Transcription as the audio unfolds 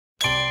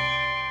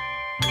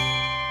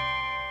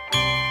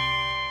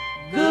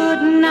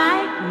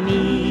Goodnight,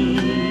 me.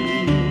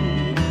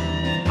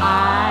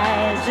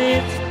 Eyes,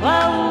 it's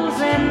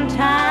closing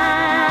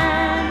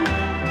time.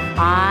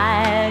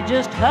 I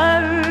just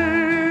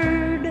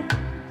heard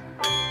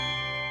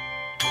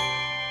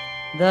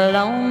the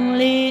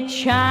lonely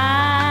chime.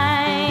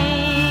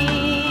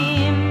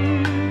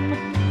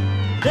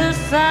 The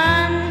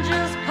sun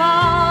just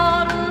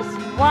called us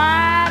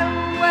wide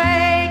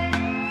awake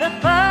the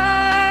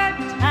third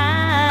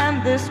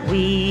time this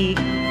week.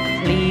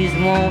 Please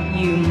won't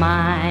you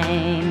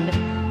mind?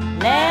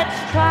 Let's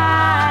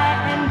try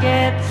and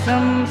get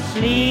some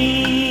sleep.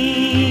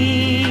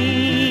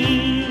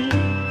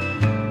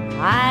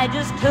 I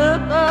just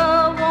took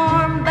a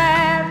warm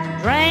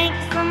bath, drank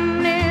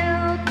some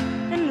milk,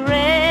 and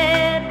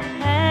read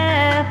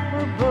half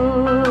a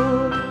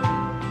book.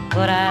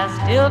 But I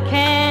still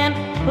can't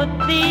put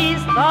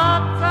these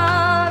thoughts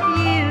of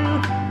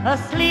you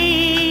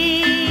asleep.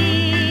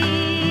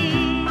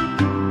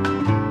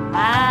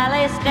 I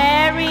lay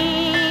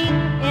staring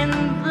in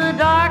the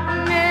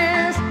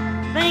darkness,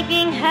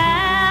 thinking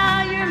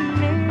how your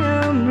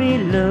memory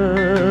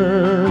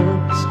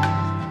looks,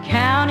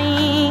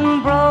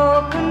 counting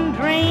broken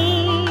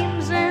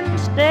dreams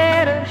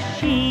instead of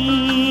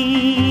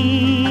sheep.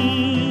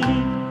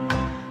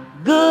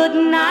 Good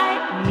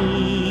night,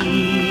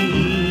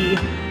 me.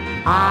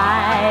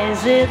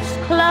 Eyes, it's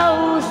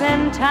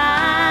closing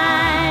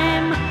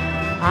time.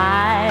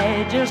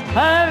 I just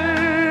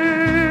heard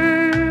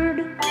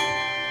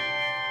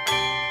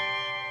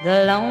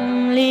the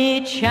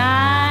lonely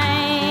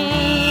chime.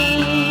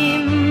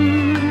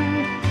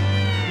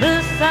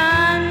 The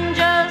sun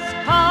just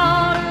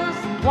called us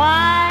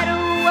wide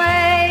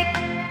awake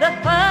the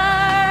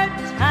third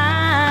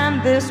time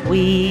this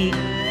week.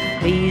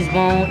 Please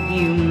won't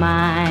you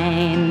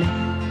mind?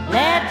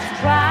 Let's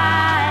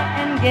try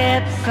and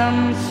get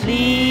some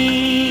sleep.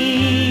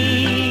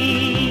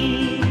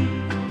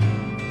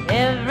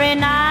 Every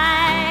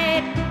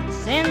night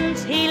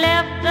since he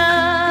left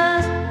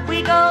us,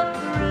 we go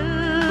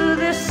through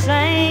the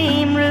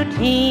same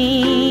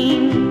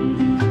routine.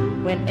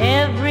 When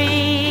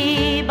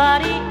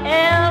everybody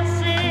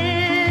else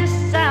is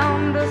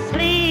sound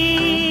asleep,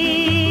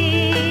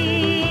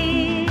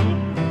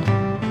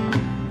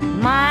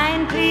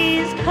 mind,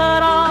 please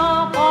cut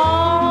off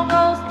all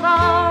those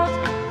thoughts.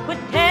 Quit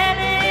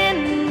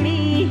telling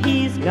me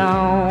he's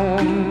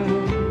gone.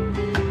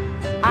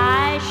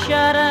 I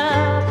shut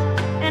up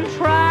and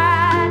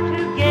try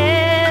to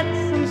get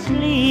some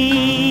sleep.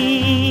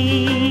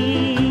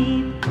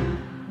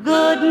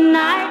 Good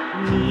night,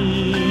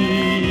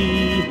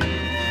 me.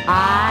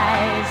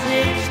 Eyes,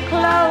 it's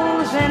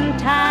closing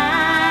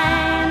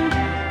time.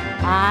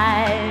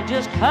 I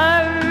just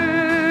heard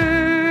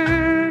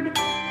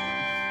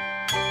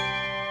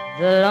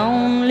the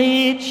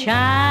lonely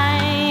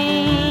chime.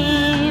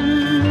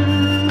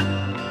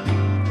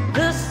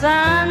 The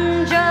sun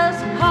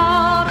just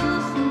called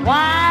us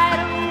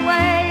wide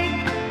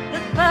awake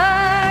the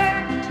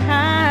third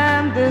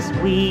time this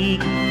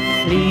week.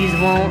 Please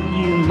won't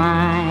you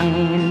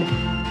mind?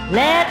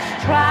 Let's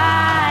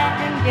try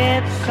and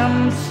get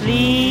some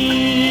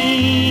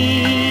sleep.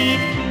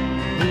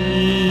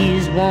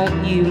 Please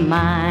won't you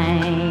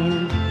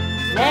mind?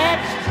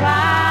 Let's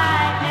try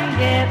and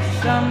get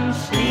some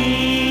sleep.